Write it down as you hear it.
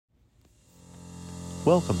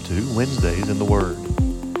Welcome to Wednesdays in the Word.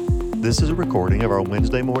 This is a recording of our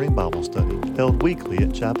Wednesday morning Bible study held weekly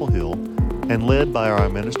at Chapel Hill and led by our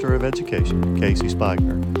Minister of Education, Casey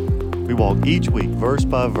Spigner. We walk each week verse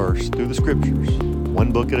by verse through the Scriptures,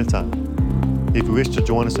 one book at a time. If you wish to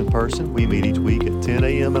join us in person, we meet each week at 10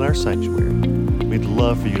 a.m. in our sanctuary. We'd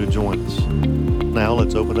love for you to join us. Now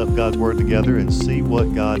let's open up God's Word together and see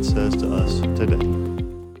what God says to us today.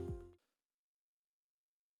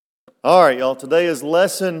 All right, y'all, today is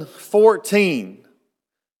Lesson 14.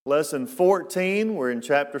 Lesson 14, we're in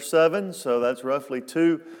chapter 7, so that's roughly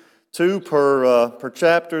two per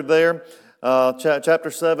chapter there. Chapter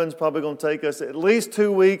 7 is probably going to take us at least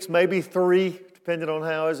 2 weeks, maybe 3, depending on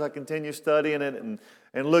how as I continue studying it and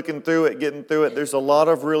looking through it, getting through it. There's a lot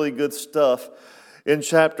of really good stuff in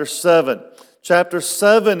chapter 7. Chapter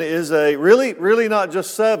 7 is really not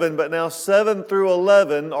just 7, but now 7 through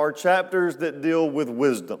 11 are chapters that deal with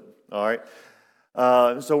wisdom. All right,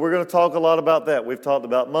 so we're going to talk a lot about that. We've talked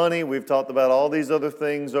about money. We've talked about all these other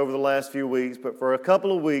things over the last few weeks. But for a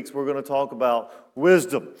couple of weeks, we're going to talk about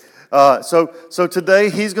wisdom. So today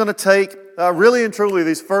he's going to take really and truly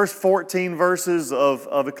these first 14 verses of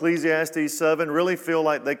Ecclesiastes 7 really feel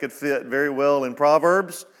like they could fit very well in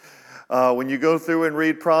Proverbs. When you go through and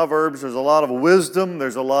read Proverbs, there's a lot of wisdom.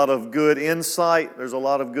 There's a lot of good insight. There's a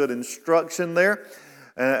lot of good instruction there.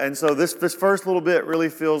 And so this first little bit really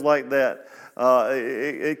feels like that.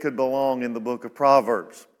 It could belong in the book of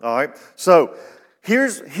Proverbs. All right. So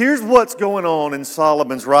here's what's going on in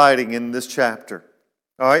Solomon's writing in this chapter.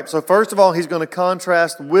 All right. So first of all, he's going to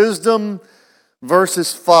contrast wisdom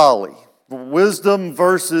versus folly. Wisdom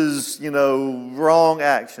versus, wrong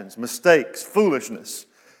actions, mistakes, foolishness.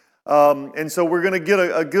 And so we're going to get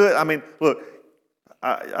a good, look,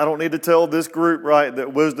 I don't need to tell this group, right,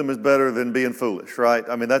 that wisdom is better than being foolish, right?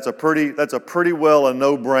 I mean, that's a pretty well a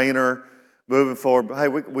no-brainer moving forward. But hey,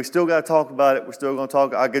 we still got to talk about it. We're still going to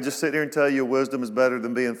talk. I could just sit here and tell you wisdom is better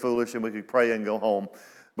than being foolish, and we could pray and go home.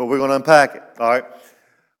 But we're going to unpack it, all right?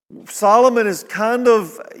 Solomon is kind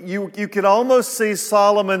of, you could almost see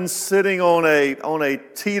Solomon sitting on a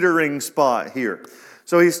teetering spot here.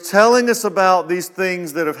 So he's telling us about these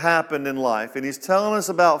things that have happened in life. And he's telling us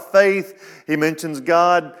about faith. He mentions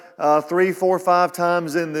God 3, 4, 5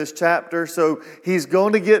 times in this chapter. So he's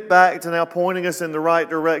going to get back to now pointing us in the right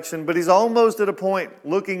direction. But he's almost at a point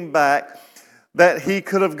looking back that he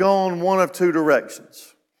could have gone one of two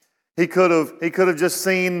directions. He could have just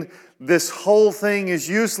seen this whole thing is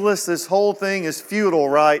useless. This whole thing is futile,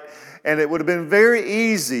 right? And it would have been very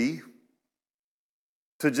easy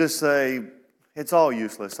to just say, it's all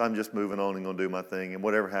useless. I'm just moving on and going to do my thing, and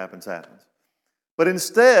whatever happens, happens. But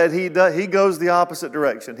instead, he goes the opposite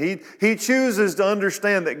direction. He chooses to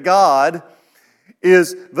understand that God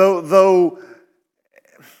is, though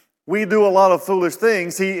we do a lot of foolish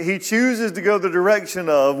things, he chooses to go the direction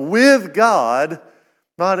of, with God,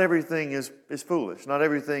 not everything is foolish. Not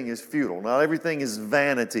everything is futile. Not everything is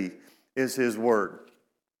vanity, is his word.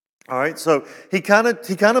 All right, so he kind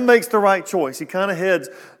of makes the right choice. He kind of heads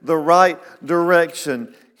the right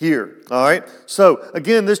direction here. All right, so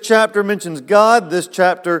again, this chapter mentions God. This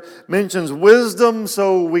chapter mentions wisdom.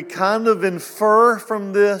 So we kind of infer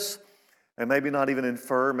from this, and maybe not even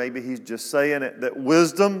infer, maybe he's just saying it, that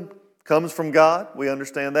wisdom comes from God. We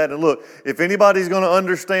understand that. And look, if anybody's going to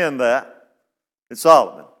understand that, it's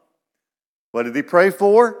Solomon. What did he pray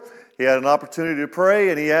for? He had an opportunity to pray,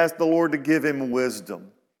 and he asked the Lord to give him wisdom.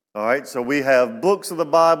 All right, so we have books of the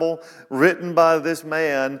Bible written by this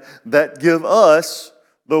man that give us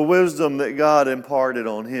the wisdom that God imparted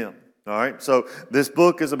on him. All right, so this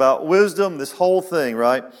book is about wisdom, this whole thing,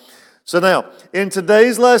 right? So now, in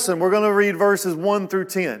today's lesson, we're going to read verses 1 through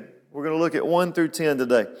 10. We're going to look at 1 through 10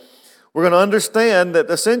 today. We're going to understand that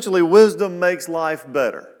essentially wisdom makes life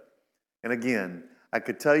better. And again, I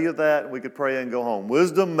could tell you that, we could pray and go home.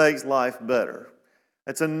 Wisdom makes life better.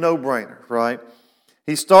 It's a no-brainer, right?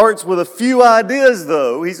 He starts with a few ideas,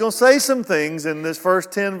 though. He's going to say some things in this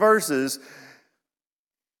first 10 verses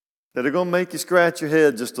that are going to make you scratch your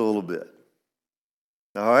head just a little bit.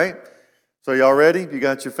 All right? So y'all ready? You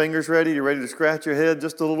got your fingers ready? You ready to scratch your head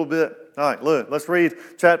just a little bit? All right, look, let's read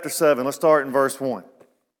chapter 7. Let's start in verse 1.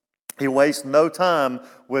 He wastes no time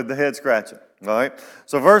with the head scratching. All right?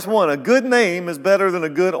 So verse 1, a good name is better than a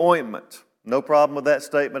good ointment. No problem with that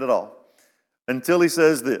statement at all. Until he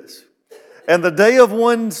says this. And the day of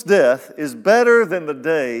one's death is better than the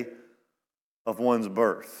day of one's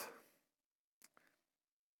birth.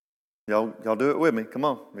 Y'all do it with me. Come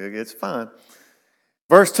on. It's fine.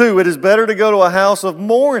 Verse 2, it is better to go to a house of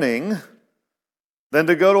mourning than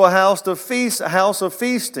to go to a house of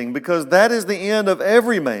feasting, because that is the end of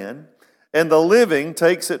every man, and the living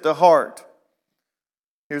takes it to heart.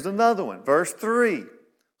 Here's another one, verse 3.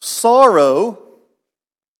 Sorrow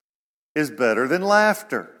is better than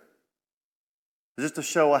laughter. Just a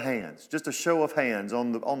show of hands. Just a show of hands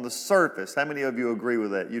on the surface. How many of you agree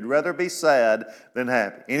with that? You'd rather be sad than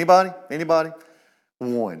happy. Anybody? Anybody?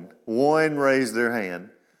 One raised their hand.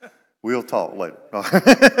 We'll talk later. All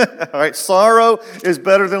right. Sorrow is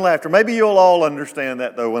better than laughter. Maybe you'll all understand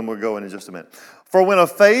that, though, when we're going in just a minute. For when a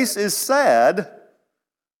face is sad,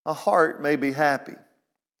 a heart may be happy.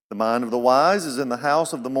 The mind of the wise is in the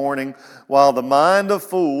house of the mourning, while the mind of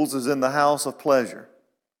fools is in the house of pleasure.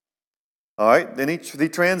 All right, then he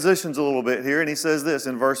transitions a little bit here, and he says this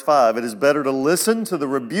in verse 5. It is better to listen to the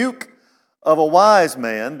rebuke of a wise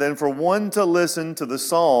man than for one to listen to the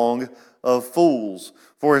song of fools.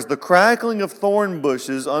 For as the crackling of thorn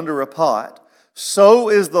bushes under a pot, so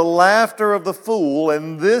is the laughter of the fool,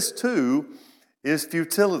 and this too is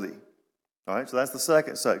futility. All right, so that's the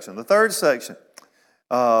second section. The third section,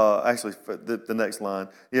 the next line,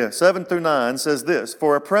 7 through 9 says this.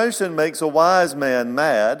 For oppression makes a wise man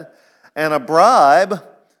mad, and a bribe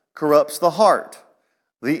corrupts the heart.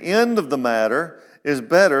 The end of the matter is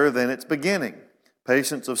better than its beginning.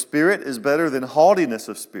 Patience of spirit is better than haughtiness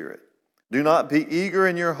of spirit. Do not be eager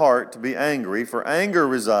in your heart to be angry, for anger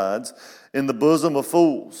resides in the bosom of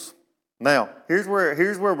fools. Now, here's where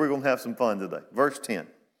we're going to have some fun today. Verse 10.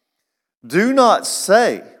 Do not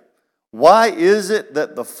say, why is it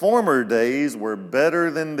that the former days were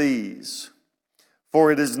better than these?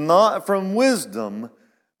 For it is not from wisdom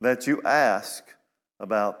that you ask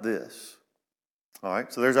about this. All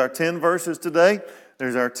right, so there's our 10 verses today.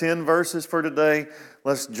 There's our 10 verses for today.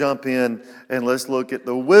 Let's jump in and let's look at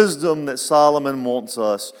the wisdom that Solomon wants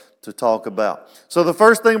us to talk about. So the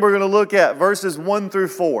first thing we're going to look at, verses 1 through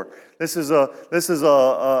 4. This is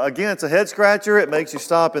again, it's a head scratcher. It makes you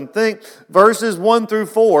stop and think. Verses 1 through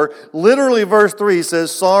 4, literally verse 3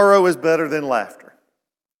 says, sorrow is better than laughter.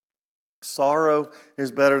 Sorrow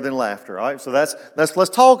is better than laughter. All right, so let's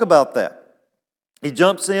talk about that. He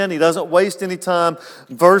jumps in. He doesn't waste any time.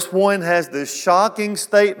 Verse 1 has this shocking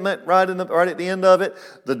statement right at the end of it.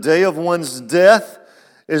 The day of one's death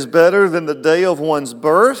is better than the day of one's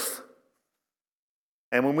birth.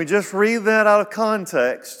 And when we just read that out of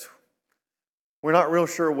context, we're not real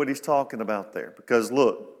sure what he's talking about there. Because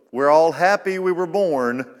look, we're all happy we were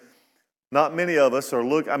born. Not many of us are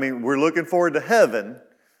we're looking forward to heaven.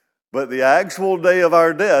 But the actual day of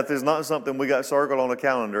our death is not something we got circled on a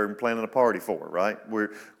calendar and planning a party for, right? We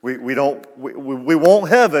want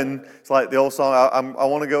heaven. It's like the old song, I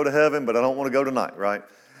want to go to heaven, but I don't want to go tonight, right?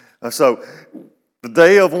 So the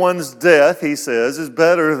day of one's death, he says, is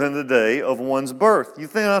better than the day of one's birth.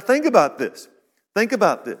 Think about this. Think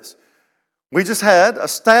about this. We just had a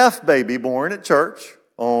staff baby born at church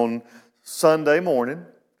on Sunday morning,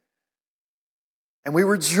 and we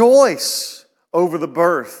rejoice over the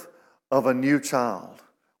birth of a new child.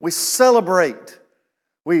 We celebrate.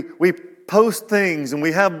 We post things, and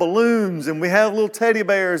we have balloons, and we have little teddy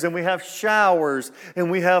bears, and we have showers,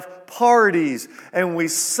 and we have parties, and we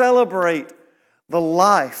celebrate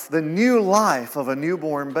the new life of a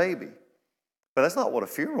newborn baby. But that's not what a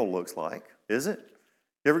funeral looks like, is it?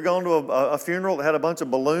 You ever gone to a funeral that had a bunch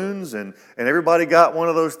of balloons, and everybody got one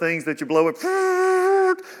of those things that you blow it,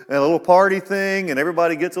 and a little party thing, and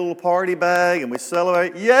everybody gets a little party bag, and we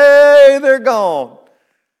celebrate. Yay, they're gone.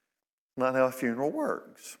 Not how a funeral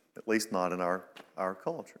works, at least not in our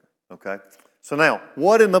culture. Okay. So now,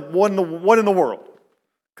 what in the world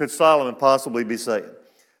could Solomon possibly be saying?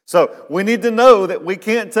 So we need to know that we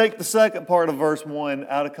can't take the second part of verse 1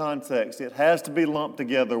 out of context. It has to be lumped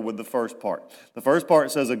together with the first part. The first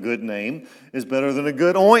part says a good name is better than a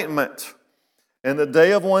good ointment. And the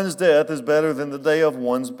day of one's death is better than the day of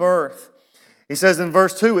one's birth. He says in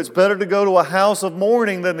verse 2, it's better to go to a house of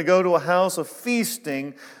mourning than to go to a house of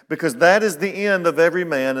feasting, because that is the end of every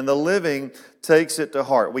man, and the living takes it to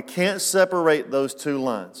heart. We can't separate those two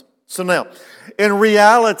lines. So now, in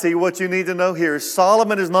reality, what you need to know here is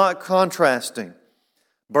Solomon is not contrasting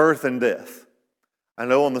birth and death. I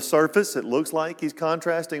know on the surface it looks like he's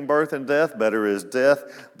contrasting birth and death. Better is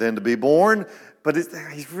death than to be born. But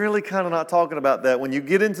he's really kind of not talking about that. When you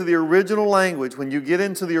get into the original language, when you get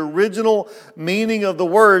into the original meaning of the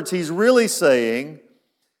words, he's really saying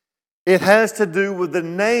it has to do with the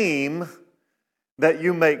name that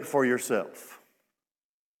you make for yourself.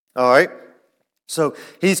 All right? So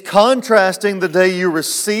he's contrasting the day you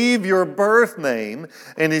receive your birth name,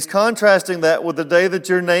 and he's contrasting that with the day that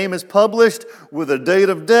your name is published with a date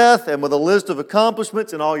of death and with a list of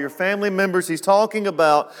accomplishments and all your family members. He's talking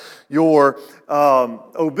about your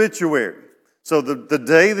obituary. So the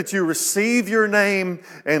day that you receive your name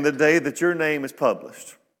and the day that your name is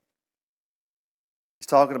published. He's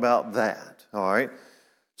talking about that, all right?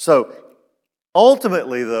 So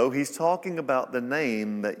ultimately, though, he's talking about the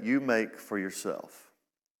name that you make for yourself,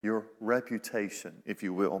 your reputation, if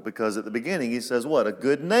you will, because at the beginning he says what? A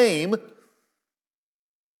good name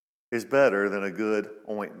is better than a good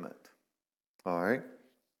ointment, all right?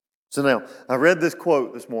 So now, I read this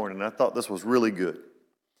quote this morning, and I thought this was really good.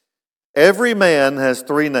 Every man has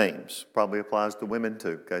three names. Probably applies to women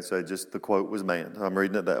too. Okay, so just the quote was man. I'm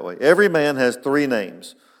reading it that way. Every man has three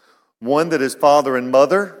names. One that his father and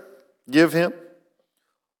mother give him.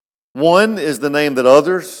 One is the name that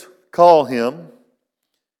others call him.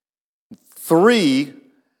 Three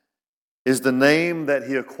is the name that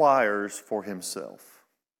he acquires for himself.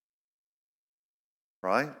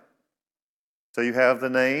 Right? So you have the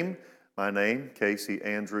name, my name, Casey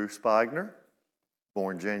Andrew Spigner.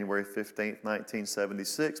 Born January 15th,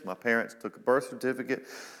 1976. My parents took a birth certificate,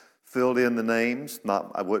 filled in the names.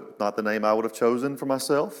 Not the name I would have chosen for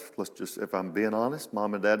myself. Let's just, if I'm being honest,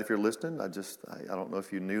 Mom and Dad, if you're listening, I don't know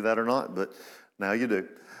if you knew that or not, but now you do.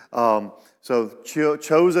 So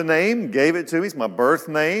chose a name, gave it to me. It's my birth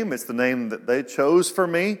name. It's the name that they chose for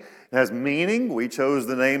me. It has meaning. We chose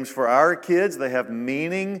the names for our kids. They have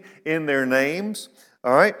meaning in their names.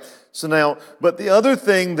 All right? So now, but the other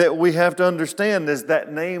thing that we have to understand is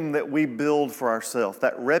that name that we build for ourselves,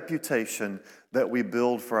 that reputation that we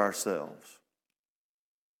build for ourselves.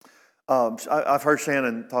 I've heard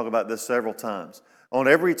Shannon talk about this several times. On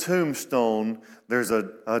every tombstone, there's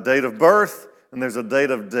a date of birth and there's a date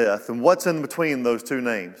of death. And what's in between those two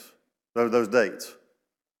names, those dates?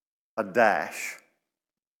 A dash.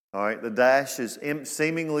 All right? The dash is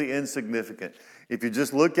seemingly insignificant. If you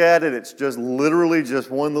just look at it, it's just literally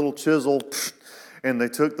just one little chisel, and they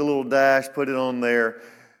took the little dash, put it on there.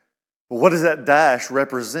 But what does that dash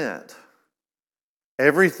represent?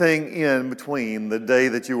 Everything in between the day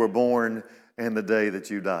that you were born and the day that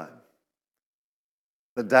you died.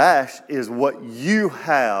 The dash is what you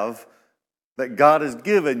have that God has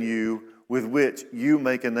given you with which you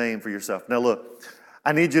make a name for yourself. Now look,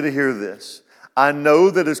 I need you to hear this. I know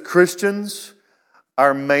that as Christians,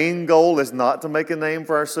 our main goal is not to make a name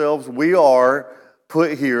for ourselves. We are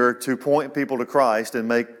put here to point people to Christ and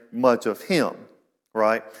make much of Him,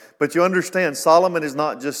 right? But you understand, Solomon is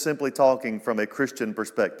not just simply talking from a Christian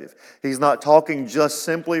perspective. He's not talking just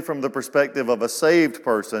simply from the perspective of a saved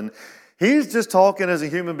person. He's just talking as a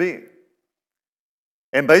human being.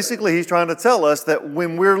 And basically, he's trying to tell us that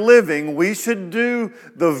when we're living, we should do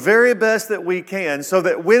the very best that we can so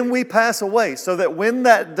that when we pass away, so that when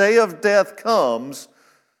that day of death comes,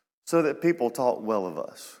 so that people talk well of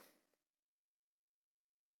us.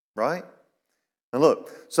 Right? And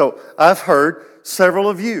look, so I've heard several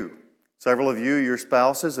of you, your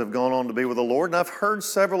spouses have gone on to be with the Lord, and I've heard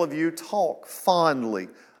several of you talk fondly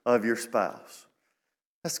of your spouse.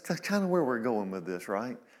 That's kind of where we're going with this,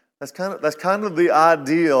 right? That's kind of the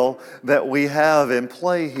ideal that we have in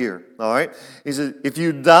play here, all right? He says, if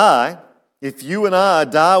you and I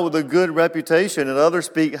die with a good reputation and others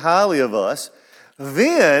speak highly of us,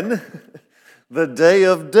 then the day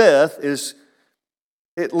of death is,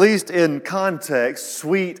 at least in context,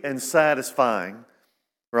 sweet and satisfying,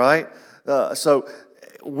 right? So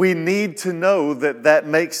we need to know that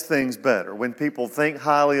makes things better. When people think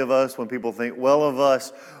highly of us, when people think well of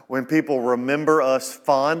us, when people remember us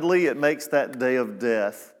fondly, it makes that day of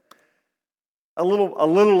death a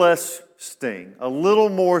little less sting, a little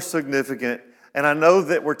more significant. And I know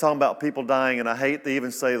that we're talking about people dying, and I hate to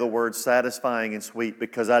even say the word satisfying and sweet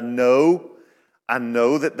because I know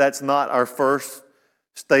that that's not our first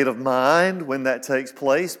state of mind when that takes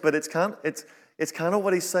place, but it's kind of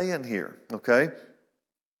what he's saying here, okay?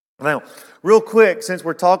 Now, real quick, since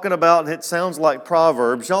we're talking about, it sounds like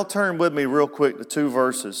Proverbs, y'all turn with me real quick to two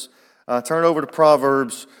verses. Turn over to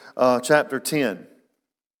Proverbs chapter 10.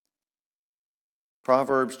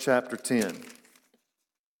 Proverbs chapter 10.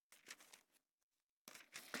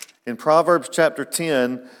 In Proverbs chapter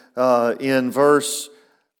 10, in verse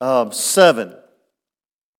 7,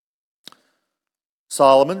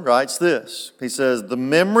 Solomon writes this. He says, "The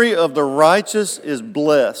memory of the righteous is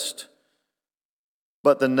blessed,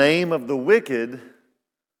 but the name of the wicked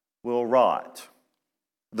will rot."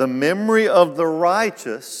 The memory of the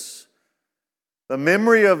righteous, the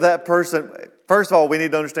memory of that person. First of all, we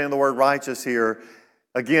need to understand the word righteous here,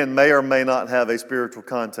 again, may or may not have a spiritual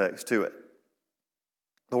context to it.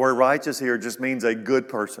 The word righteous here just means a good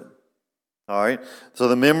person. All right? So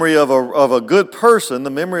the memory of a good person, the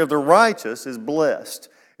memory of the righteous is blessed.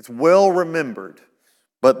 It's well remembered.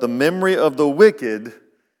 But the memory of the wicked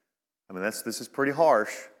I mean, this is pretty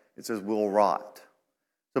harsh. It says will rot.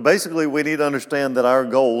 So basically, we need to understand that our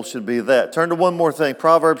goal should be that. Turn to one more thing,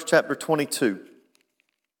 Proverbs chapter 22.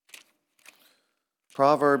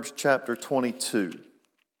 Proverbs chapter 22.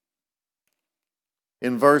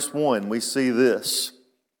 In verse 1, we see this.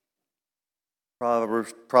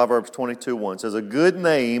 Proverbs 22:1 says, a good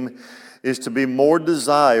name is to be more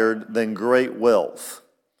desired than great wealth.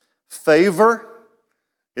 Favor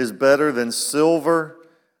is better than silver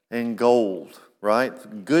and gold,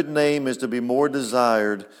 right? Good name is to be more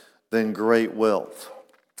desired than great wealth.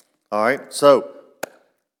 All right, so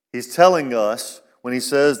he's telling us when he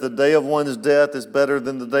says the day of one's death is better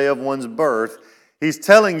than the day of one's birth, he's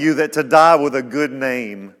telling you that to die with a good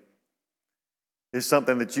name is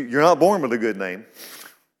something that you're not born with a good name.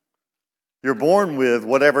 You're born with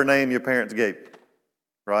whatever name your parents gave you,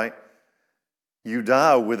 right? You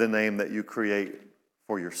die with a name that you create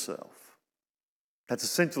for yourself. That's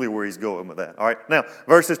essentially where he's going with that. All right, now,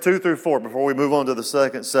 verses 2 through 4, before we move on to the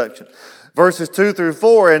second section. Verses 2 through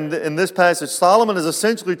 4, and in this passage, Solomon is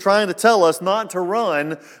essentially trying to tell us not to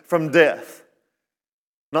run from death.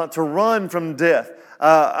 Not to run from death.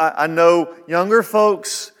 I know younger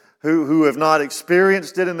folks who have not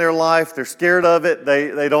experienced it in their life. They're scared of it.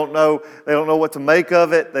 They don't know what to make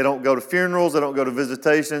of it. They don't go to funerals. They don't go to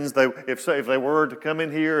visitations. If they were to come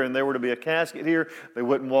in here and there were to be a casket here, they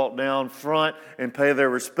wouldn't walk down front and pay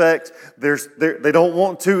their respects. They don't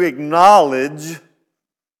want to acknowledge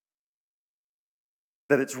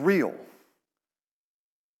that it's real.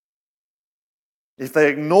 If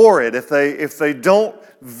they ignore it, if they don't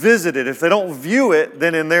visit it, if they don't view it,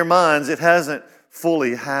 then in their minds it hasn't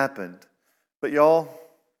fully happened. But y'all,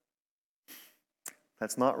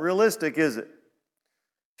 that's not realistic, is it?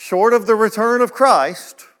 Short of the return of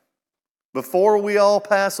Christ, before we all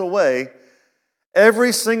pass away,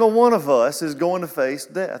 every single one of us is going to face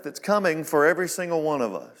death. It's coming for every single one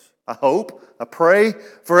of us. I hope, I pray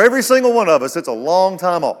for every single one of us. It's a long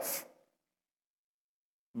time off.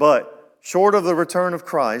 But short of the return of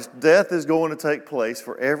Christ, death is going to take place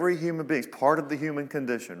for every human being. It's part of the human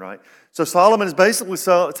condition, right? So Solomon is basically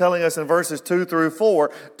telling us in verses 2 through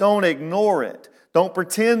 4, don't ignore it. Don't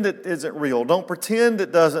pretend it isn't real. Don't pretend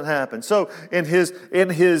it doesn't happen. So in his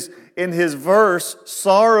verse,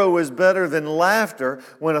 sorrow is better than laughter.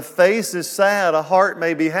 When a face is sad, a heart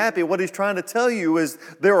may be happy. What he's trying to tell you is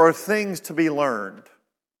there are things to be learned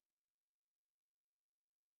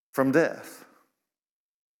from death.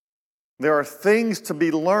 There are things to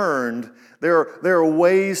be learned. There are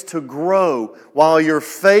ways to grow. While your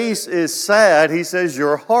face is sad, he says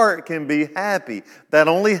your heart can be happy. That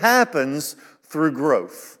only happens through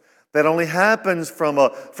growth. That only happens from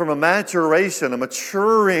a maturation, a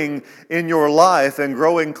maturing in your life and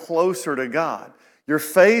growing closer to God. Your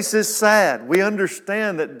face is sad. We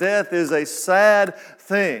understand that death is a sad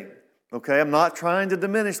thing. Okay, I'm not trying to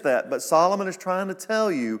diminish that, but Solomon is trying to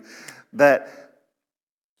tell you that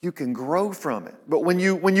you can grow from it. But when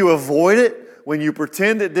you avoid it, when you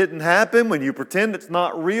pretend it didn't happen, when you pretend it's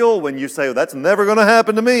not real, when you say, well, that's never going to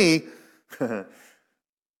happen to me,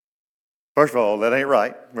 first of all, that ain't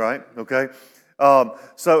right? Okay?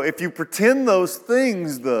 So if you pretend those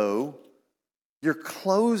things, though, you're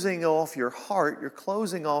closing off your heart, you're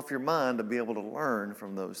closing off your mind to be able to learn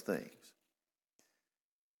from those things.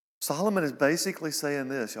 Solomon is basically saying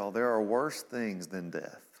this, y'all, there are worse things than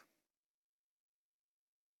death.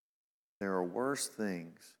 There are worse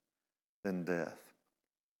things than death.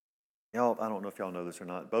 Y'all, I don't know if y'all know this or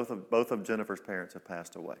not. Both of Jennifer's parents have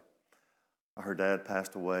passed away. Her dad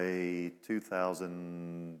passed away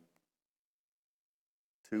 2002-ish,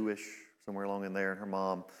 somewhere along in there, and her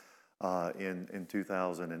mom in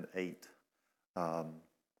 2008. Her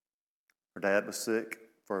dad was sick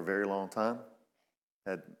for a very long time,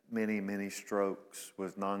 had many strokes,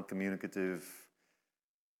 was non-communicative.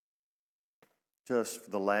 Just for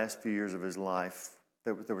the last few years of his life,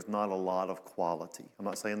 there was not a lot of quality. I'm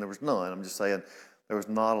not saying there was none. I'm just saying there was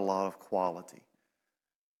not a lot of quality.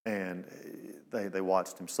 And they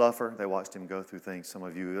watched him suffer. They watched him go through things. Some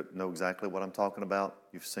of you know exactly what I'm talking about.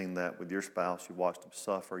 You've seen that with your spouse. You've watched him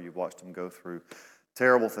suffer. You've watched him go through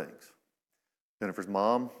terrible things. Jennifer's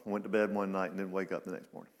mom went to bed one night and didn't wake up the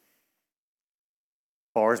next morning.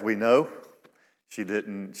 As far as we know, She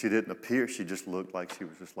didn't appear. She just looked like she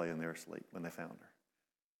was just laying there asleep when they found her.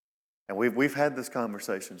 And we've had this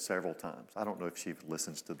conversation several times. I don't know if she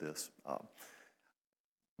listens to this.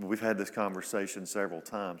 We've had this conversation several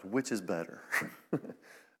times. Which is better?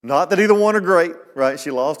 Not that either one are great, right?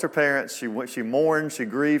 She lost her parents. She mourns. She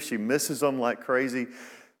grieves. She misses them like crazy.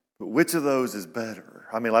 But which of those is better?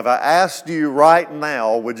 I mean, if I asked you right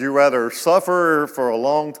now, would you rather suffer for a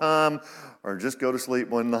long time or just go to sleep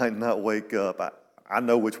one night and not wake up? I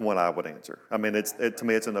know which one I would answer. I mean, to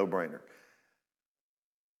me, it's a no-brainer.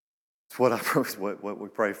 It's what we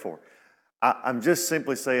pray for. I'm just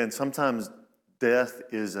simply saying sometimes death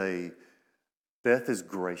is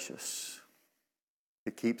gracious.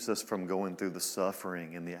 It keeps us from going through the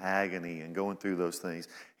suffering and the agony and going through those things.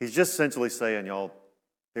 He's just essentially saying, y'all,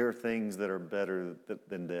 there are things that are better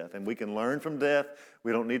than death. And we can learn from death.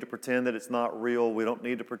 We don't need to pretend that it's not real. We don't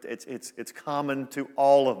need to pretend. It's common to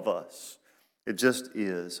all of us. It just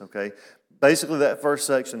is, okay? Basically, that first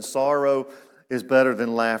section, sorrow is better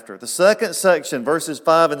than laughter. The second section, verses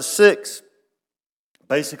 5 and 6,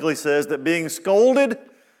 basically says that being scolded,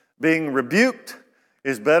 being rebuked,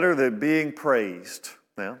 is better than being praised.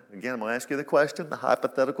 Now, again, I'm going to ask you the question, the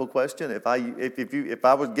hypothetical question. If I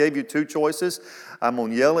gave you two choices, I'm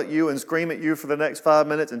going to yell at you and scream at you for the next 5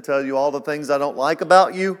 minutes and tell you all the things I don't like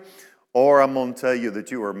about you, or I'm going to tell you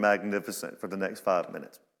that you are magnificent for the next 5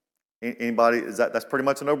 minutes. Anybody? That's pretty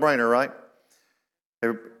much a no-brainer, right?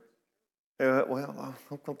 Well,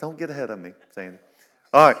 don't get ahead of me, Sandy.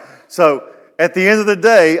 All right, so at the end of the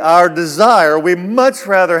day, our desire, we much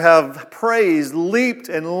rather have praise leaped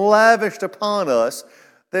and lavished upon us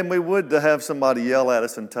than we would to have somebody yell at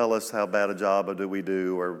us and tell us how bad a job do we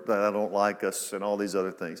do or that I don't like us and all these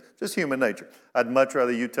other things. Just human nature. I'd much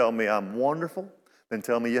rather you tell me I'm wonderful than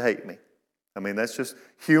tell me you hate me. I mean, that's just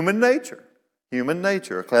human nature. Human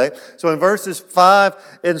nature, okay? So in verses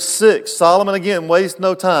 5 and 6, Solomon again wastes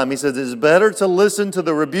no time. He says, it's better to listen to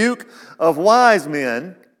the rebuke of wise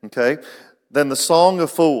men, okay, than the song of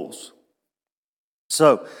fools.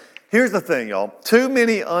 So, here's the thing, y'all. Too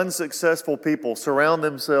many unsuccessful people surround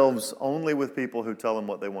themselves only with people who tell them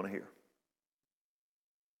what they want to hear.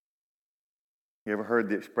 You ever heard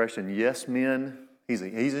the expression, yes men? He's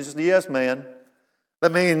just a yes man.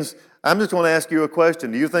 That means, I'm just going to ask you a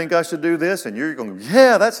question. Do you think I should do this? And you're going,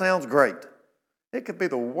 yeah, that sounds great. It could be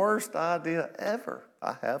the worst idea ever.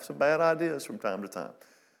 I have some bad ideas from time to time.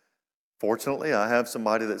 Fortunately, I have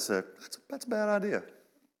somebody that said, that's a bad idea.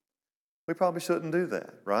 We probably shouldn't do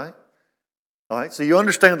that, right? All right, so you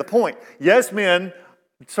understand the point. Yes men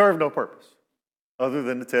serve no purpose other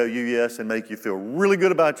than to tell you yes and make you feel really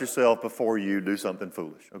good about yourself before you do something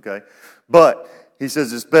foolish, okay? But he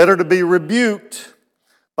says it's better to be rebuked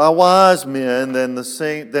by wise men than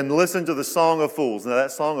listen to the song of fools. Now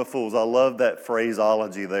that song of fools, I love that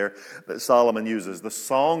phraseology there that Solomon uses. The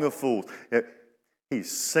song of fools. He's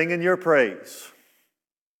singing your praise.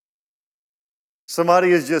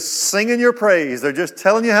 Somebody is just singing your praise. They're just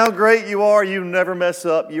telling you how great you are. You never mess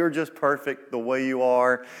up. You're just perfect the way you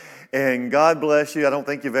are. And God bless you. I don't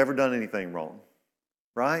think you've ever done anything wrong.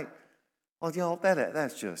 Right? Well, y'all,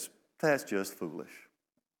 that's just foolish.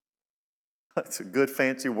 That's a good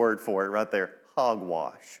fancy word for it right there.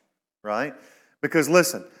 Hogwash. Right? Because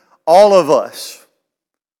listen, all of us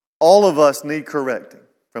need correcting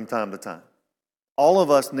from time to time. All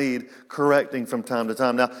of us need correcting from time to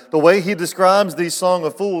time. Now, the way he describes these song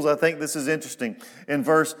of fools, I think this is interesting.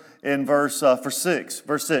 Verse 6,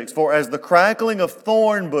 for as the crackling of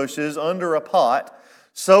thorn bushes under a pot,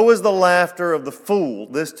 so is the laughter of the fool.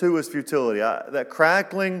 This too is futility. That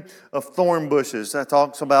crackling of thorn bushes, that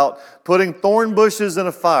talks about putting thorn bushes in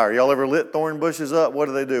a fire. Y'all ever lit thorn bushes up? What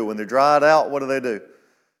do? When they're dried out, what do?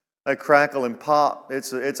 They crackle and pop.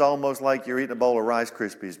 It's almost like you're eating a bowl of Rice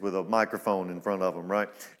Krispies with a microphone in front of them, right?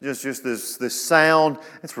 Just this sound.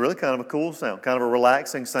 It's really kind of a cool sound, kind of a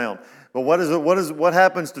relaxing sound. But what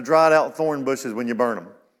happens to dried out thorn bushes when you burn them?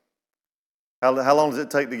 How long does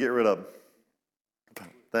it take to get rid of them?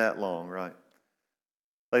 That long, right?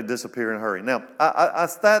 They disappear in a hurry. Now, I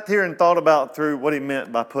sat here and thought about through what he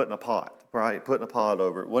meant by putting a pot. Right, putting a pot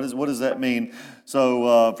over it. What does that mean?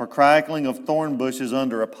 So for crackling of thorn bushes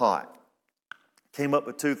under a pot. Came up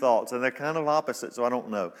with two thoughts, and they're kind of opposite, so I don't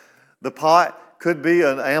know. The pot could be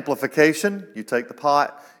an amplification. You take the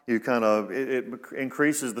pot, it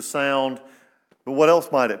increases the sound. But what else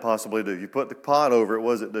might it possibly do? You put the pot over it,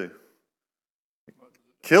 what does it do? It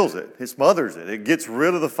kills it. It smothers it. It gets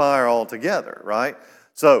rid of the fire altogether, right?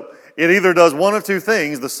 So it either does one of two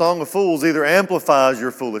things. The song of fools either amplifies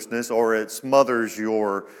your foolishness or it smothers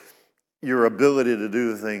your ability to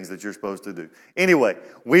do the things that you're supposed to do. Anyway,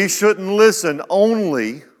 we shouldn't listen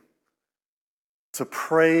only to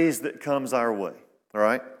praise that comes our way. All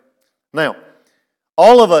right? Now,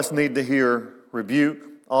 all of us need to hear rebuke.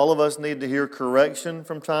 All of us need to hear correction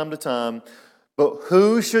from time to time. But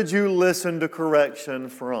who should you listen to correction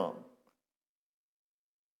from?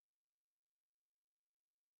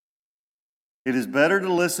 It is better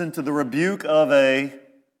to listen to the rebuke of a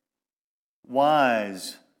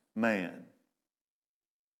wise man.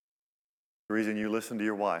 The reason you listen to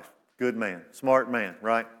your wife. Good man, smart man,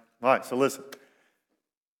 right? All right, so listen.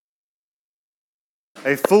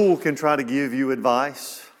 A fool can try to give you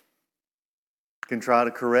advice, can try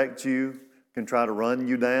to correct you, can try to run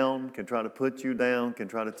you down, can try to put you down, can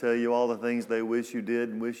try to tell you all the things they wish you did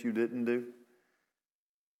and wish you didn't do.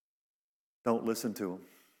 Don't listen to them.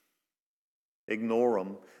 Ignore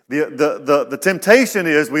them. The temptation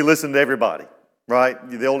is we listen to everybody, right?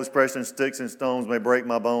 The old expression, sticks and stones may break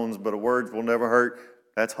my bones, but words will never hurt.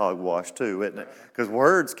 That's hogwash too, isn't it? Because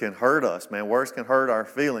words can hurt us, man. Words can hurt our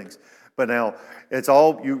feelings. But now, it's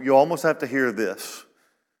all, you almost have to hear this.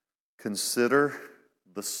 Consider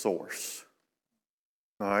the source.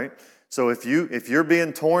 All right? So if you're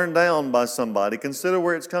being torn down by somebody, consider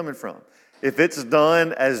where it's coming from. If it's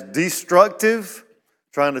done as destructive,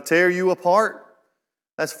 trying to tear you apart,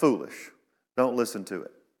 that's foolish. Don't listen to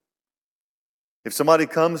it. If somebody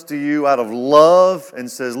comes to you out of love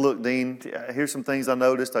and says, look, Dean, here's some things I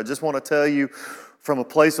noticed. I just want to tell you from a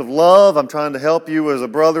place of love. I'm trying to help you as a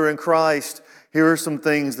brother in Christ. Here are some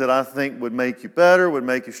things that I think would make you better, would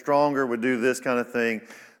make you stronger, would do this kind of thing.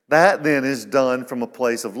 That then is done from a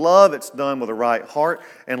place of love. It's done with a right heart.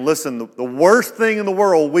 And listen, the worst thing in the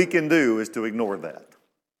world we can do is to ignore that.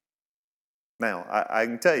 Now, I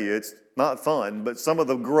can tell you, it's not fun, but some of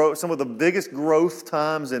the biggest growth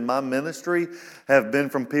times in my ministry have been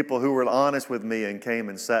from people who were honest with me and came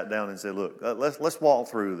and sat down and said, look, let's walk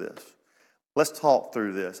through this. Let's talk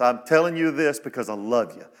through this. I'm telling you this because I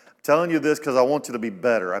love you. I'm telling you this because I want you to be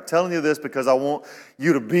better. I'm telling you this because I want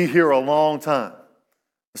you to be here a long time.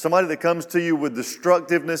 Somebody that comes to you with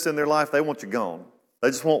destructiveness in their life, they want you gone. They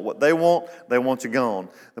just want what they want you gone.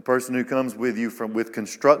 The person who comes with you with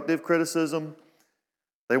constructive criticism,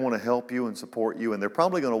 they want to help you and support you, and they're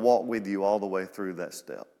probably going to walk with you all the way through that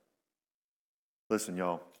step. Listen,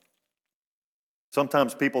 y'all.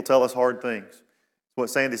 Sometimes people tell us hard things. What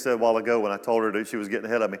Sandy said a while ago when I told her that she was getting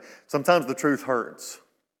ahead of me. Sometimes the truth hurts.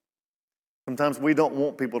 Sometimes we don't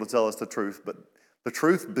want people to tell us the truth, but the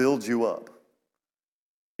truth builds you up.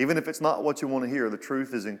 Even if it's not what you want to hear, the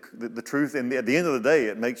truth, and at the end of the day,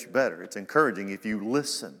 it makes you better. It's encouraging if you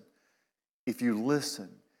listen. If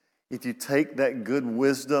you take that good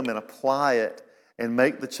wisdom and apply it and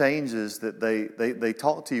make the changes that they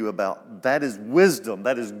talk to you about, that is wisdom,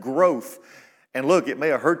 that is growth. And look, it may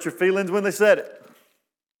have hurt your feelings when they said it.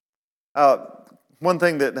 One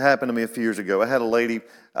thing that happened to me a few years ago, I had a lady,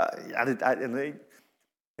 it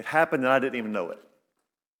happened and I didn't even know it.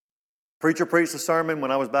 Preacher preached a sermon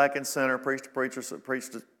when I was back in center. Preacher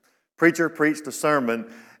preached a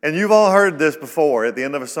sermon. And you've all heard this before at the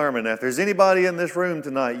end of a sermon. If there's anybody in this room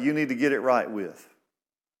tonight you need to get it right with,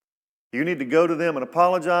 you need to go to them and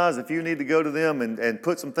apologize. If you need to go to them and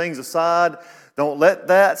put some things aside, don't let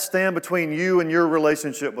that stand between you and your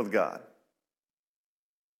relationship with God.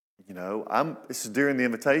 You know, this is during the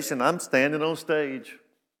invitation. I'm standing on stage.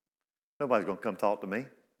 Nobody's going to come talk to me,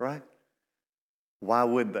 right? Why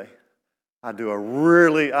would they?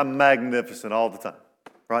 I'm magnificent all the time,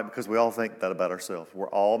 right? Because we all think that about ourselves. We're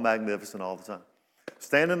all magnificent all the time.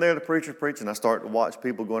 Standing there, the preacher's preaching, I start to watch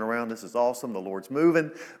people going around. This is awesome. The Lord's moving.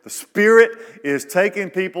 The Spirit is taking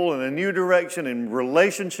people in a new direction, and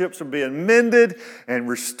relationships are being mended and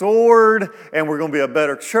restored, and we're going to be a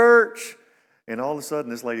better church. And all of a sudden,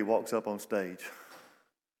 this lady walks up on stage.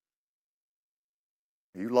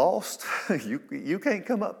 You lost? You can't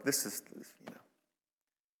come up. This is, you know.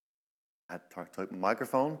 I took my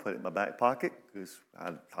microphone, put it in my back pocket, because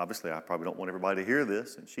I probably don't want everybody to hear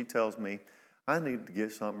this. And she tells me, I need to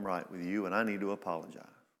get something right with you, and I need to apologize.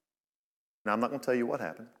 Now, I'm not going to tell you what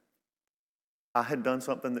happened. I had done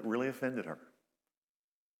something that really offended her.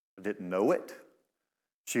 I didn't know it.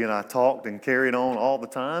 She and I talked and carried on all the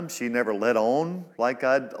time. She never let on like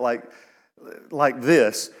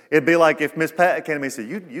this. It'd be like if Miss Pat came to me and said,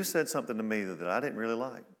 you said something to me that I didn't really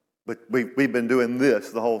like. But we've been doing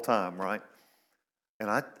this the whole time, right?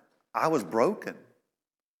 And I was broken.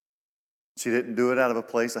 She didn't do it out of a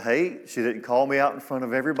place of hate. She didn't call me out in front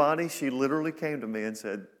of everybody. She literally came to me and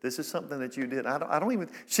said, this is something that you did.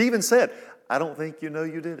 She even said, I don't think you know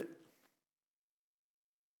you did it.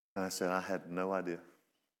 And I said, I had no idea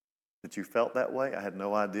that you felt that way. I had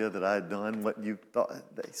no idea that I had done what you thought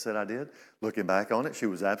they said I did. Looking back on it, she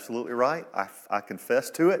was absolutely right. I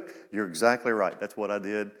confessed to it. You're exactly right. That's what I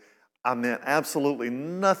did. I meant absolutely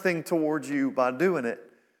nothing towards you by doing it.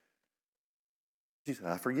 She said,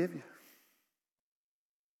 I forgive you.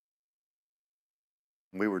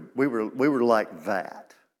 We were like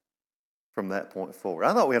that. from that point forward.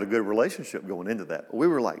 I thought we had a good relationship going into that, but we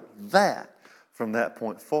were like that from that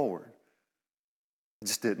point forward. I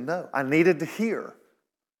just didn't know. I needed to hear.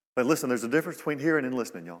 But listen, there's a difference between hearing and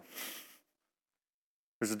listening, y'all.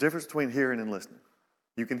 There's a difference between hearing and listening.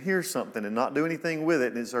 You can hear something and not do anything with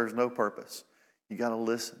it, and it serves no purpose. You got to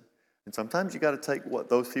listen. And sometimes you got to take what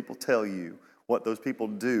those people tell you, what those people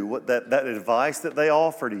do, what that advice that they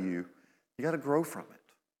offer to you, you got to grow from it.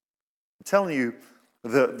 I'm telling you,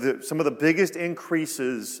 some of the biggest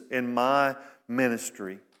increases in my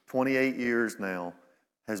ministry, 28 years now,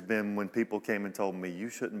 has been when people came and told me, you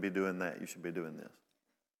shouldn't be doing that, you should be doing this.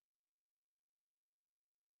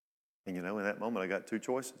 And in that moment I got two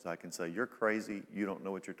choices. I can say, you're crazy, you don't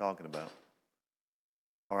know what you're talking about.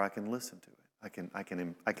 Or I can listen to it. I can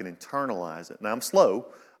internalize it. Now I'm slow.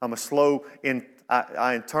 I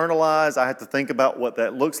internalize. I have to think about what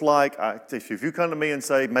that looks like. If you come to me and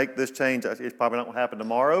say, make this change, it's probably not going to happen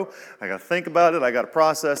tomorrow. I got to think about it. I got to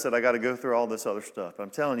process it. I got to go through all this other stuff. But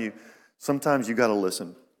I'm telling you, sometimes you got to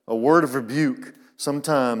listen. A word of rebuke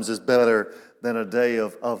sometimes is better than a day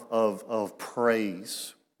of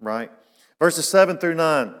praise, right? Verses 7 through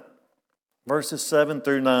 9. Verses 7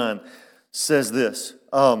 through 9 says this.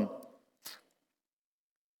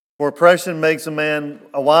 For oppression makes a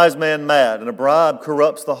wise man mad, and a bribe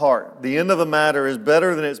corrupts the heart. The end of a matter is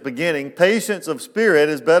better than its beginning. Patience of spirit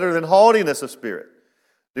is better than haughtiness of spirit.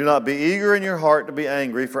 Do not be eager in your heart to be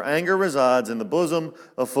angry, for anger resides in the bosom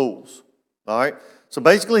of fools. All right? So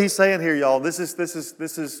basically he's saying here, y'all, this is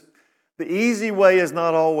the easy way is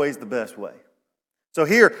not always the best way. So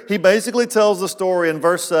here, he basically tells the story in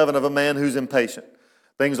verse 7 of a man who's impatient.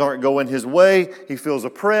 Things aren't going his way. He feels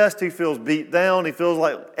oppressed. He feels beat down. He feels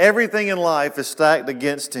like everything in life is stacked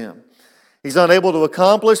against him. He's unable to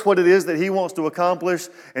accomplish what it is that he wants to accomplish,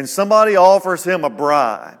 and somebody offers him a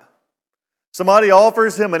bribe. Somebody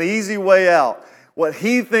offers him an easy way out. What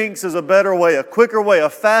he thinks is a better way, a quicker way, a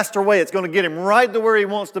faster way. It's going to get him right to where he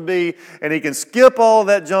wants to be, and he can skip all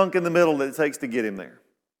that junk in the middle that it takes to get him there.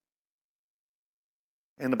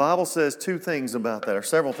 And the Bible says two things about that, or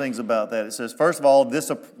several things about that. It says, first of all,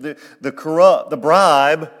 the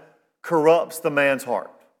bribe corrupts the man's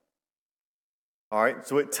heart. All right,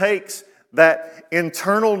 so it takes that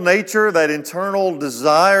internal nature, that internal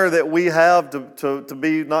desire that we have to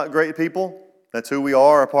be not great people. That's who we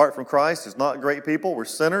are apart from Christ. It's not great people. We're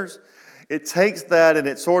sinners. It takes that and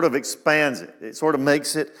it sort of expands it. It sort of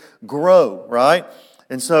makes it grow, right?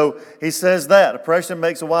 And so he says that oppression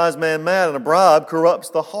makes a wise man mad and a bribe corrupts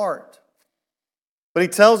the heart. But he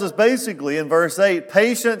tells us basically in verse 8,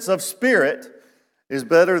 patience of spirit is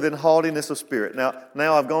better than haughtiness of spirit.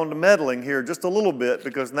 Now I've gone to meddling here just a little bit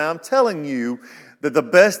because now I'm telling you that the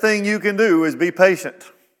best thing you can do is be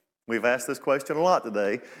patient. We've asked this question a lot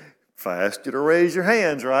today. If I asked you to raise your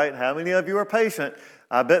hands, right? How many of you are patient?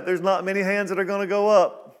 I bet there's not many hands that are going to go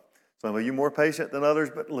up. Some of you more patient than others,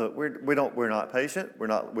 but look, we're not patient. We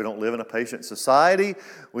don't live in a patient society.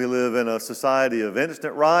 We live in a society of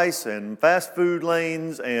instant rice and fast food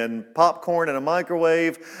lanes and popcorn in a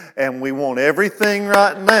microwave, and we want everything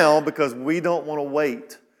right now because we don't want to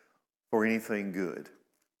wait for anything good.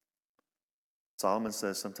 Solomon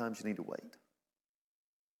says sometimes you need to wait.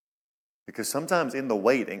 Because sometimes in the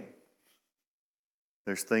waiting,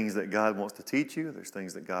 there's things that God wants to teach you. There's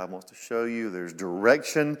things that God wants to show you. There's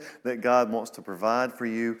direction that God wants to provide for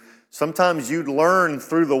you. Sometimes you learn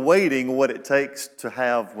through the waiting what it takes to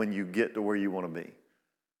have when you get to where you want to be.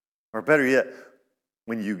 Or better yet,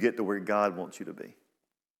 when you get to where God wants you to be.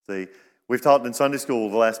 See, we've talked in Sunday school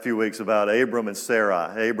the last few weeks about Abraham and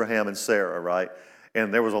Sarah, right?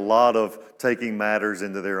 And there was a lot of taking matters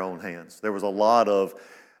into their own hands. There was a lot of,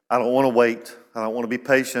 I don't want to wait. I don't want to be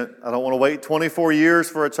patient. I don't want to wait 24 years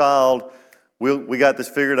for a child. We got this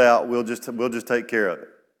figured out. We'll just take care of it.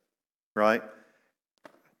 Right?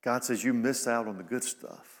 God says you miss out on the good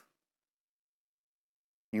stuff.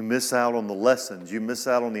 You miss out on the lessons. You miss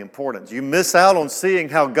out on the importance. You miss out on seeing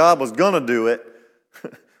how God was going to do it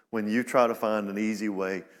when you try to find an easy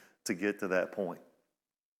way to get to that point.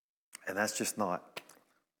 And that's not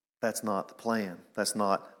the plan. That's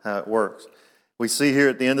not how it works. We see here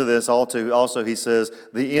at the end of this also he says,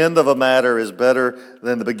 the end of a matter is better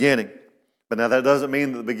than the beginning. But now that doesn't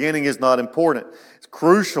mean that the beginning is not important. It's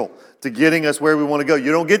crucial to getting us where we want to go.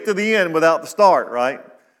 You don't get to the end without the start, right?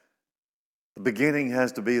 The beginning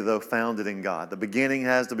has to be, though, founded in God. The beginning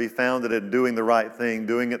has to be founded in doing the right thing,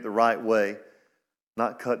 doing it the right way,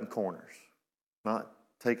 not cutting corners, not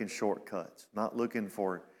taking shortcuts, not looking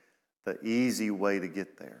for the easy way to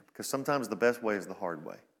get there. Because sometimes the best way is the hard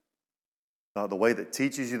way. The way that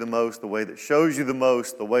teaches you the most, the way that shows you the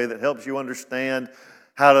most, the way that helps you understand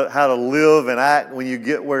how to live and act when you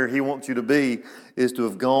get where He wants you to be is to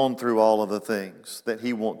have gone through all of the things that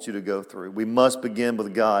He wants you to go through. We must begin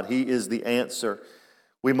with God. He is the answer.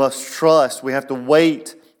 We must trust. We have to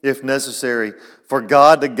wait, if necessary, for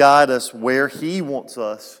God to guide us where He wants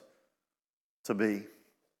us to be.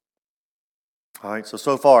 All right,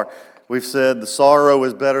 so far, we've said the sorrow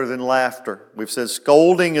is better than laughter. We've said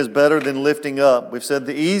scolding is better than lifting up. We've said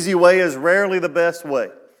the easy way is rarely the best way.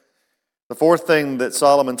 The fourth thing that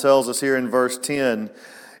Solomon tells us here in verse 10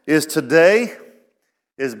 is today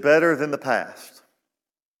is better than the past.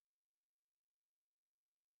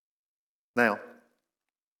 Now,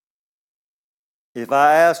 if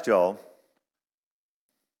I asked y'all,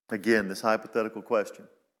 again, this hypothetical question,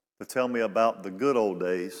 to tell me about the good old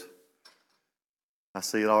days, I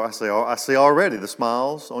see already the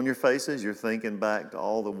smiles on your faces. You're thinking back to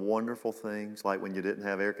all the wonderful things, like when you didn't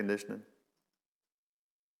have air conditioning,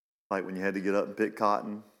 like when you had to get up and pick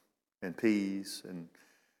cotton and peas, and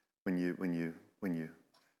when you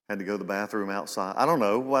had to go to the bathroom outside. I don't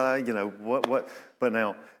know what. But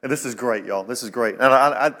now, and this is great, y'all. This is great. And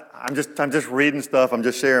I'm just reading stuff. I'm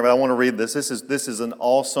just sharing, but I want to read this. This is an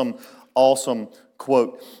awesome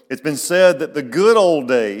quote. It's been said that the good old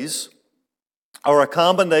days are a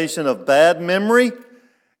combination of bad memory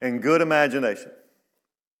and good imagination.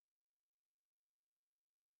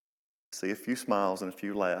 See a few smiles and a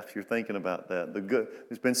few laughs. You're thinking about that.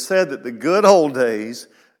 It's been said that the good old days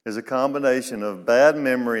is a combination of bad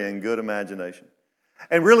memory and good imagination.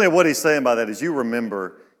 And really what he's saying by that is you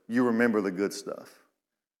remember the good stuff.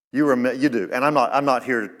 You do. And I'm not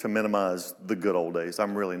here to minimize the good old days.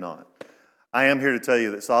 I'm really not. I am here to tell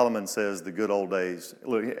you that Solomon says the good old days.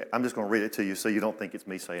 Look, I'm just going to read it to you so you don't think it's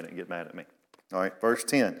me saying it and get mad at me. All right, verse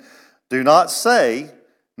 10. Do not say,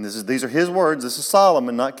 and these are his words, this is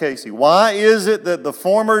Solomon, not Casey. Why is it that the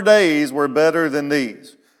former days were better than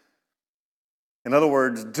these? In other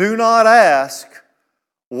words, do not ask,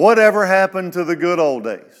 whatever happened to the good old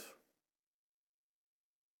days?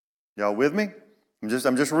 Y'all with me? I'm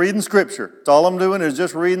just reading Scripture. That's all I'm doing is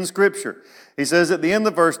just reading Scripture. He says at the end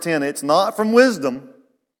of verse 10, it's not from wisdom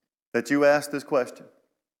that you ask this question.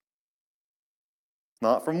 It's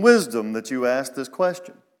not from wisdom that you ask this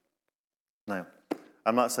question. Now,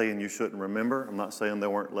 I'm not saying you shouldn't remember. I'm not saying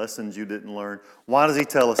there weren't lessons you didn't learn. Why does he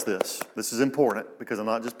tell us this? This is important because I'm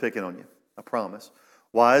not just picking on you. I promise.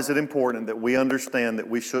 Why is it important that we understand that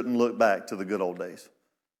we shouldn't look back to the good old days?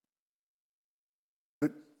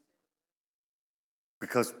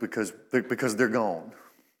 Because they're gone.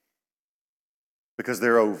 Because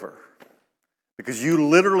they're over. Because you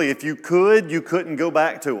literally, if you couldn't go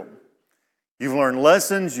back to them. You've learned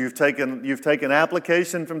lessons, you've taken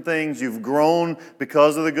application from things, you've grown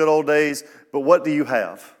because of the good old days, but what do you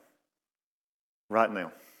have right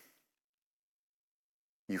now?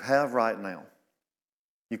 You have right now.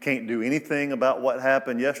 You can't do anything about what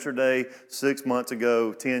happened yesterday, 6 months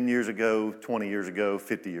ago, 10 years ago, 20 years ago,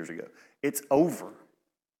 50 years ago. It's over.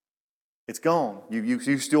 It's gone. You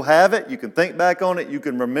still have it. You can think back on it. You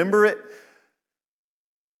can remember it.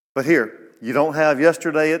 But here, you don't have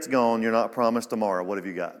yesterday. It's gone. You're not promised tomorrow. What have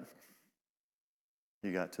you got?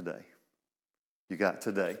 You got today. You got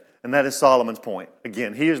today. And that is Solomon's point.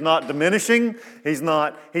 Again, he is not diminishing. He's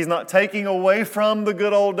not taking away from the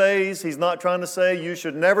good old days. He's not trying to say you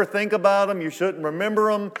should never think about them. You shouldn't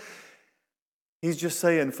remember them. He's just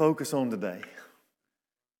saying focus on today.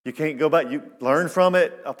 You can't go back. You learn from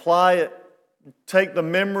it, apply it, take the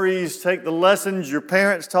memories, take the lessons your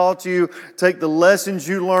parents taught you, take the lessons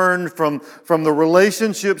you learned from the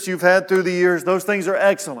relationships you've had through the years. Those things are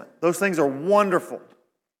excellent. Those things are wonderful.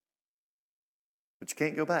 But you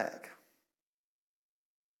can't go back.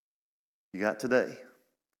 You got today.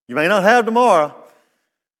 You may not have tomorrow.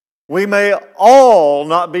 We may all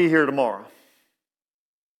not be here tomorrow.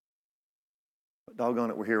 But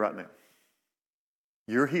doggone it, we're here right now.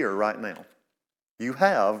 You're here right now. You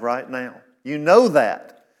have right now. You know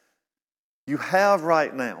that. You have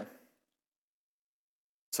right now.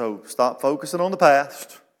 So stop focusing on the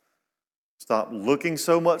past. Stop looking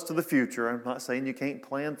so much to the future. I'm not saying you can't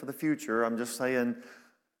plan for the future. I'm just saying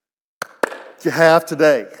you have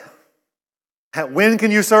today. When can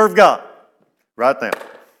you serve God? Right now.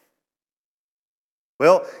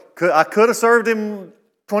 Well, I could have served Him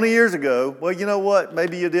 20 years ago. Well, you know what?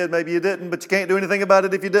 Maybe you did, maybe you didn't, but you can't do anything about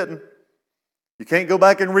it if you didn't. You can't go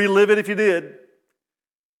back and relive it if you did.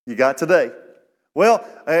 You got today. Well,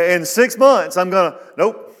 in 6 months,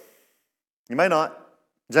 nope. You may not.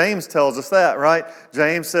 James tells us that, right?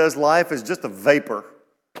 James says life is just a vapor.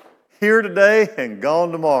 Here today and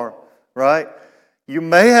gone tomorrow, right? You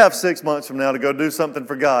may have 6 months from now to go do something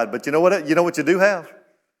for God, but you know what you do have?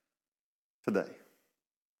 today.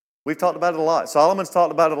 We've talked about it a lot. Solomon's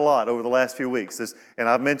talked about it a lot over the last few weeks. And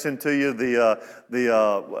I've mentioned to you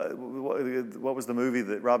what was the movie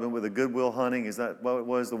that Robin with the Good Will Hunting? Is that what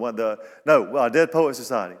was the one? Dead Poet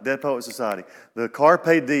Society. Dead Poet Society. The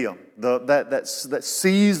Carpe Diem. That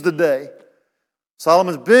seize the day.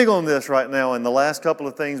 Solomon's big on this right now in the last couple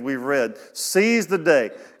of things we've read. Seize the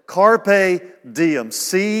day. Carpe diem.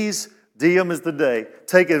 Seize, diem is the day.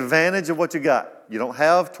 Take advantage of what you got. You don't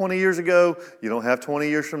have 20 years ago. You don't have 20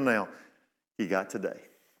 years from now. You got today.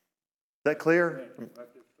 Is that clear?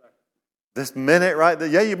 This minute right there.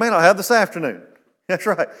 Yeah, you may not have this afternoon. That's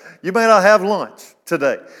right. You may not have lunch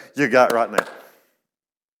today. You got right now.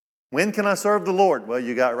 When can I serve the Lord? Well,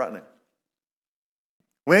 you got right now.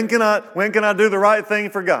 When can I do the right thing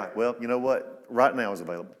for God? Well, you know what? Right now is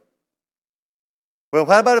available. Well,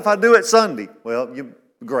 how about if I do it Sunday? Well,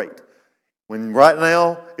 great. When right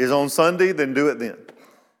now is on Sunday, then do it then.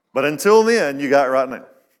 But until then, you got right now.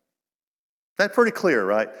 That's pretty clear,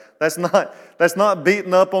 right? That's not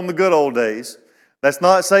beating up on the good old days. That's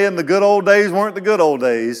not saying the good old days weren't the good old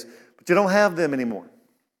days, but you don't have them anymore.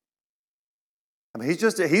 I mean, he's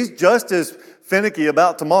just as finicky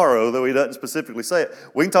about tomorrow, though he doesn't specifically say it.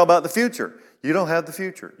 We can talk about the future. You don't have the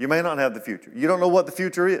future. You may not have the future. You don't know what the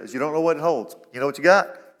future is. You don't know what it holds. You know what you got?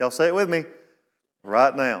 Y'all say it with me.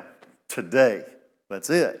 Right now. Today. That's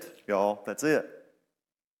it, y'all. That's it.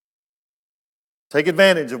 Take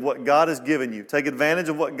advantage of what God has given you. Take advantage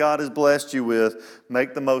of what God has blessed you with.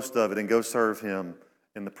 Make the most of it and go serve Him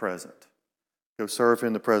in the present. Go serve Him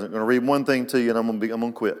in the present. I'm going to read one thing to you and I'm going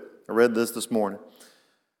to quit. I read this morning.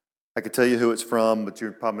 I could tell you who it's from, but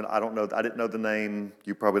you're probably, I don't know. I didn't know the name.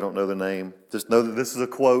 You probably don't know the name. Just know that this is a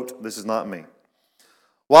quote. This is not me.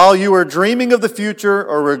 While you are dreaming of the future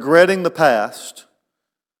or regretting the past,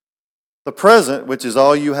 the present, which is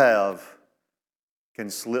all you have, can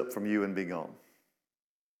slip from you and be gone.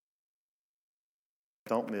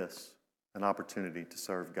 Don't miss an opportunity to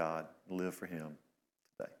serve God and live for Him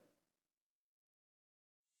today.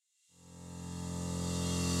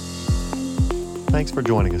 Thanks for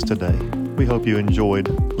joining us today. We hope you enjoyed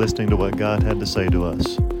listening to what God had to say to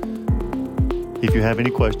us. If you have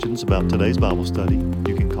any questions about today's Bible study,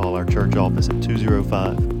 you can call our church office at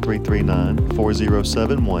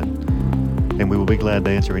 205-339-4071. And we will be glad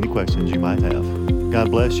to answer any questions you might have.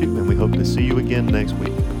 God bless you, and we hope to see you again next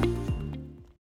week.